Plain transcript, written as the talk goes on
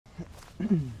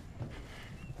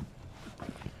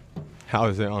How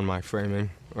is it on my framing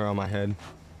or on my head?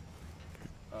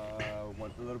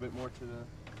 Want a little bit more to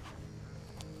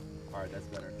the... Alright, that's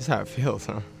better. This is how it feels,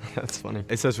 huh? That's funny.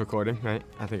 It says recording, right?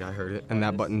 I think I heard it. And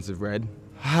that button's red.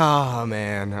 Ah,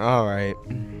 man. All right.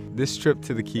 This trip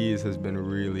to the Keys has been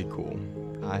really cool.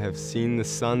 I have seen the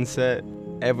sunset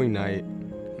every night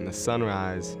and the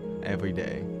sunrise every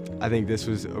day. I think this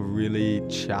was a really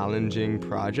challenging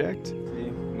project.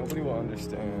 See, nobody will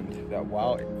understand that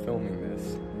while filming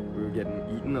this, we were getting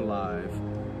eaten alive.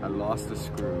 I lost a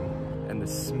screw, and the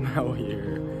smell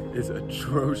here is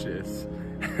atrocious.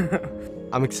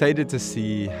 I'm excited to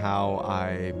see how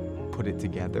I put it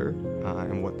together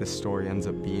and what this story ends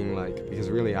up being like, because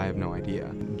really I have no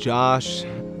idea. Josh,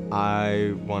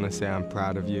 I want to say I'm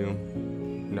proud of you.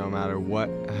 No matter what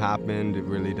happened, it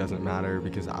really doesn't matter,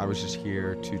 because I was just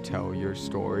here to tell your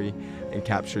story and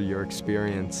capture your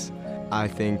experience. I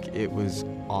think it was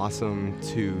awesome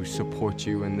to support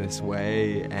you in this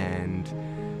way and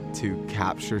to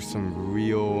capture some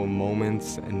real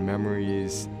moments and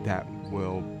memories that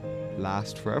will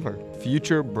last forever.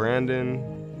 Future Brandon,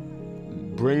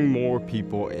 bring more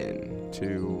people in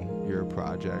to your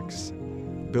projects.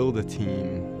 Build a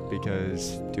team,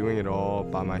 because doing it all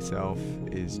by myself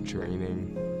is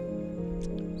draining,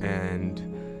 and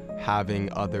having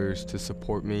others to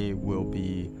support me will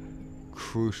be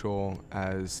crucial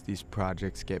as these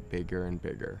projects get bigger and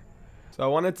bigger. So I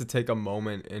wanted to take a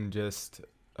moment and just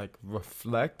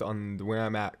reflect on where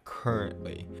I'm at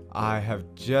currently. I have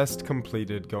just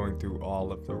completed going through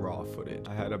all of the raw footage.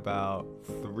 I had about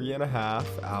 3.5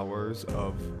 hours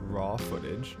of raw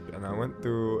footage, and I went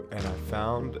through and I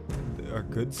found a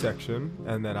good section,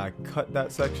 and then I cut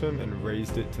that section and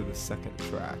raised it to the second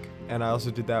track. And I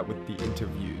also did that with the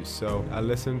interviews. So I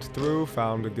listened through,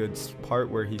 found a good part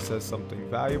where he says something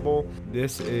valuable.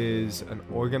 This is an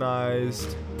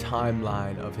organized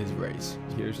timeline of his race.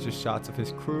 Here's just shots of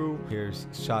his crew. Here's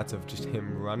shots of just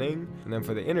him running. And then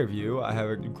for the interview, I have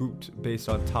it grouped based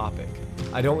on topic.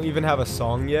 I don't even have a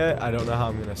song yet. I don't know how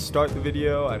I'm gonna start the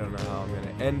video. I don't know how I'm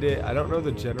gonna end it. I don't know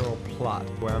the general plot.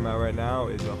 Where I'm at right now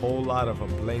is a whole lot of a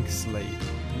blank slate.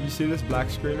 You see this black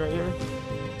screen right here?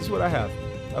 This is what I have.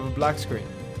 I have a black screen,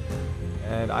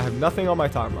 and I have nothing on my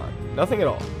timeline, nothing at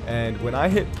all. And when I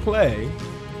hit play,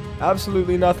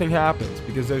 absolutely nothing happens,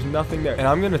 because there's nothing there. And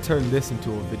I'm gonna turn this into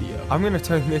a video. I'm gonna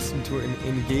turn this into an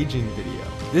engaging video.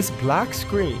 This black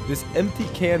screen, this empty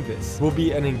canvas, will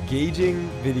be an engaging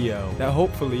video that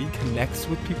hopefully connects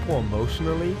with people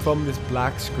emotionally from this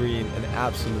black screen and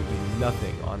absolutely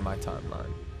nothing on my timeline.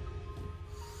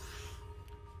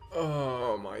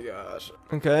 Oh my gosh.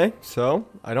 Okay, so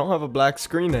I don't have a black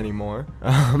screen anymore.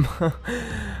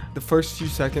 The first few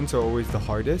seconds are always the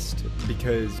hardest,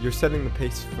 because you're setting the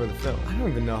pace for the film. I don't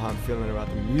even know how I'm feeling about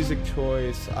the music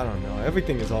choice. I don't know.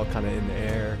 Everything is all kind of in the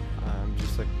air. I'm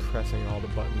just like pressing all the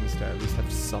buttons to at least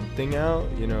have something out,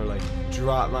 you know, like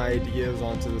drop my ideas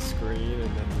onto the screen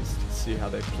and then just see how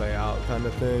they play out kind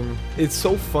of thing. It's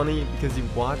so funny because you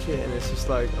watch it and it's just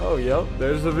like, oh, yep,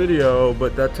 there's a video,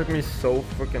 but that took me so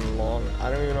freaking long.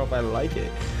 I don't even know if I like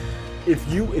it. If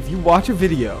you watch a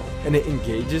video and it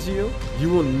engages you, you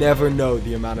will never know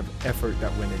the amount of effort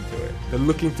that went into it. They're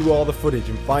looking through all the footage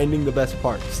and finding the best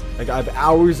parts. Like, I have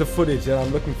hours of footage that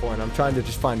I'm looking for, and I'm trying to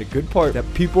just find a good part that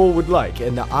people would like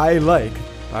and that I like.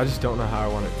 I just don't know how I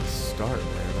want it to start,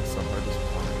 man. That's the hardest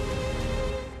part.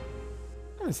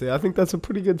 Honestly, I think that's a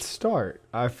pretty good start.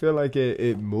 I feel like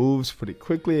it moves pretty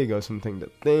quickly. It goes from thing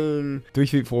to thing. 3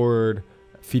 Feet Forward,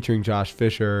 featuring Josh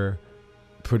Fisher,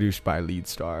 produced by Lead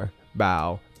Star.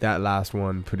 Bow. That last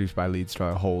one, produced by Lead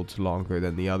Star, holds longer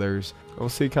than the others. We'll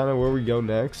see kind of where we go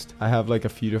next. I have like a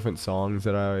few different songs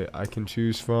that I can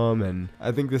choose from, and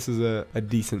I think this is a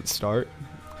decent start.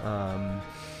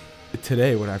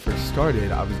 Today, when I first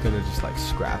started, I was gonna just like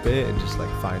scrap it and just like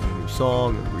find a new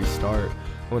song and restart.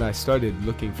 When I started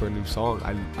looking for a new song,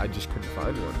 I just couldn't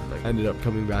find one. Like, I ended up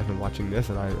coming back and watching this,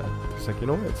 and I was like, you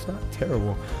know what, it's not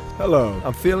terrible. Hello,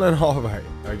 I'm feeling alright.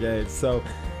 Okay, so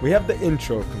we have the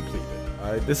intro completed.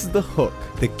 Alright, this is the hook.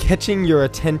 The catching your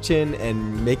attention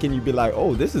and making you be like,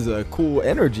 oh, this is a cool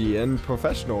energy and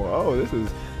professional. Oh,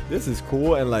 this is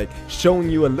cool, and like showing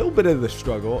you a little bit of the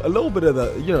struggle, a little bit of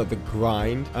the, you know, the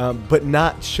grind, but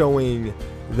not showing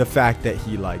the fact that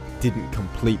he like didn't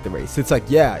complete the race. It's like,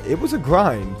 yeah, it was a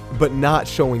grind, but not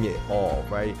showing it all,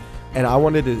 right? And I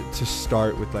wanted to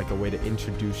start with like a way to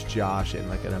introduce Josh in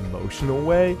like an emotional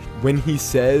way. When he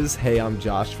says, hey, I'm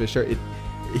Josh Fisher,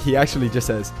 he actually just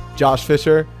says, Josh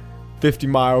Fisher,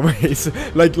 50-mile race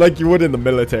like you would in the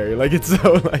military. Like, it's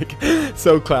so like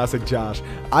so classic Josh.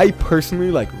 I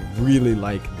personally like really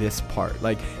like this part.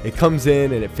 Like, it comes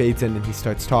in and it fades in and he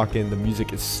starts talking. The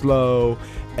music is slow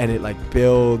and it like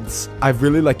builds. I've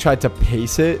really like tried to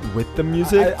pace it with the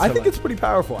music. I think it's pretty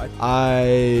powerful.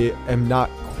 I am not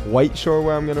quite sure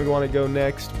where I'm gonna want to go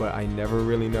next, but I never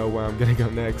really know where I'm gonna go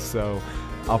next, so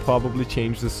I'll probably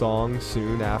change the song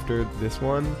soon after this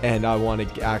one, and I want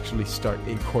to actually start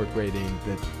incorporating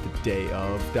the day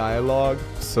of dialogue.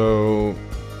 So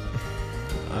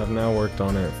I've now worked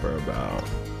on it for about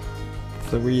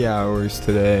 3 hours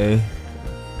today,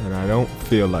 and I don't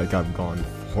feel like I've gone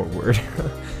forward.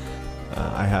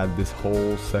 I had this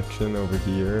whole section over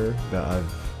here that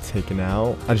I've taken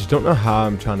out. I just don't know how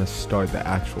I'm trying to start the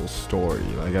actual story.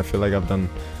 Like, I feel like I've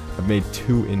made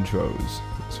 2 intros.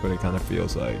 That's what it kind of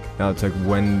feels like. Now it's like,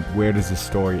 where does the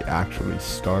story actually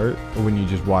start? When you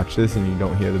just watch this and you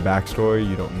don't hear the backstory,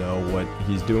 you don't know what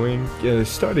he's doing. Yeah, you're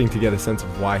starting to get a sense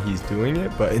of why he's doing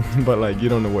it, but like, you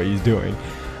don't know what he's doing.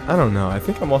 I don't know. I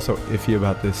think I'm also iffy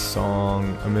about this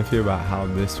song. I'm iffy about how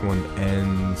this one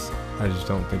ends. I just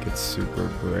don't think it's super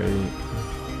great.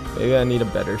 Maybe I need a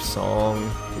better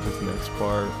song for this next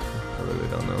part. I really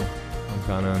don't know. I'm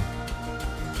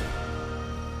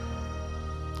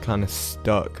kind of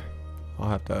stuck. I'll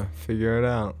have to figure it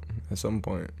out at some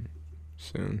point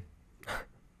soon.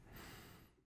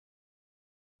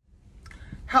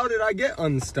 How did I get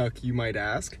unstuck, you might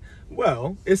ask?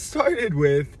 Well, it started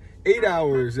with 8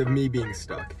 hours of me being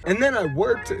stuck. And then I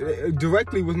worked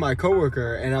directly with my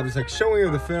coworker, and I was like showing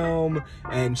her the film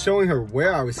and showing her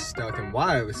where I was stuck and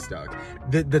why I was stuck.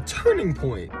 The turning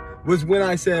point was when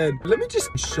I said, let me just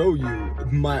show you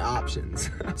my options.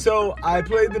 So I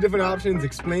played the different options,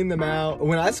 explained them out.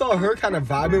 When I saw her kind of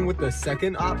vibing with the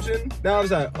second option, now I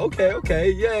was like,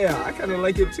 okay, yeah, I kind of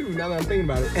like it too, now that I'm thinking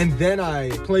about it. And then I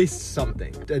placed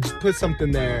something. I just put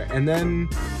something there, and then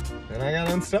I got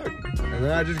unstuck, and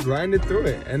then I just grinded through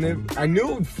it, and then I knew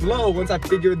it would flow once I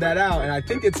figured that out, and I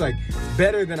think it's like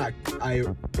better than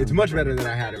it's much better than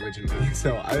I had originally,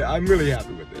 so I'm really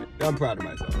happy with it. I'm proud of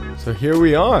myself. So here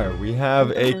we are. We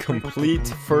have a complete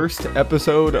first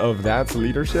episode of That's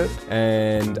Leadership,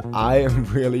 and I am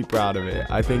really proud of it.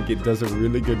 I think it does a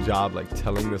really good job like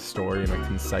telling the story in a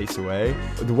concise way.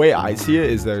 The way I see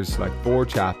it is there's like 4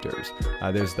 chapters.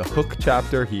 There's the hook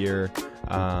chapter here.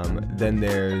 Then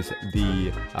there's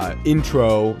the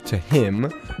intro to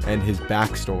him and his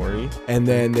backstory, and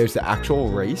then there's the actual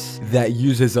race that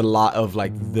uses a lot of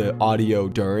like the audio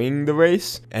during the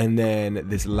race, and then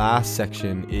this last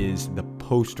section is the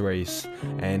post-race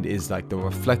and is like the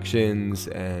reflections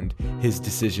and his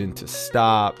decision to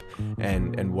stop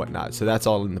and whatnot. So that's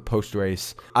all in the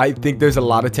post-race. I think there's a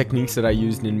lot of techniques that I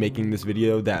used in making this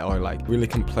video that are like really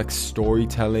complex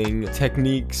storytelling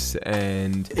techniques,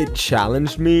 and it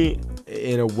challenged me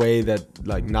in a way that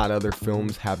like not other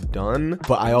films have done,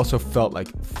 but I also felt like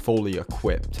fully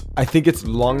equipped. I think it's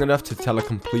long enough to tell a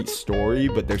complete story,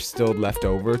 but there's still left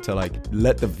over to like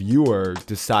let the viewer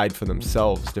decide for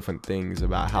themselves different things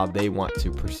about how they want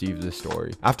to perceive the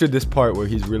story. After this part where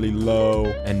he's really low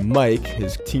and Mike,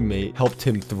 his teammate, helped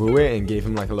him through it and gave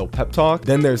him like a little pep talk,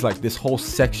 then there's like this whole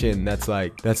section that's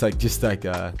like just like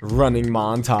a running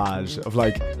montage of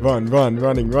like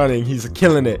running, he's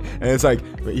killing it, and it's like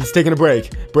he's taking a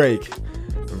break,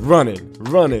 running.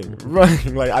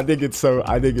 Like, I think it's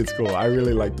cool. I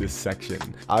really like this section.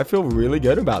 I feel really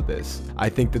good about this. I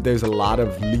think that there's a lot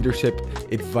of leadership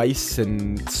advice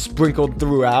and sprinkled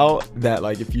throughout that,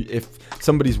 like, if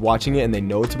somebody's watching it and they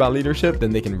know it's about leadership,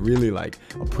 then they can really like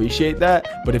appreciate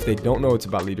that. But if they don't know it's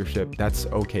about leadership, that's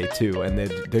okay too, and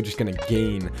they're just gonna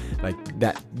gain like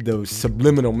those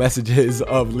subliminal messages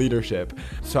of leadership.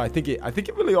 So I think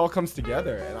it really all comes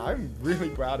together, and I'm really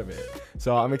proud of it.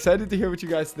 So I'm excited to hear what you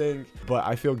guys think, but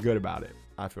I feel good about it.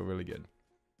 I feel really good.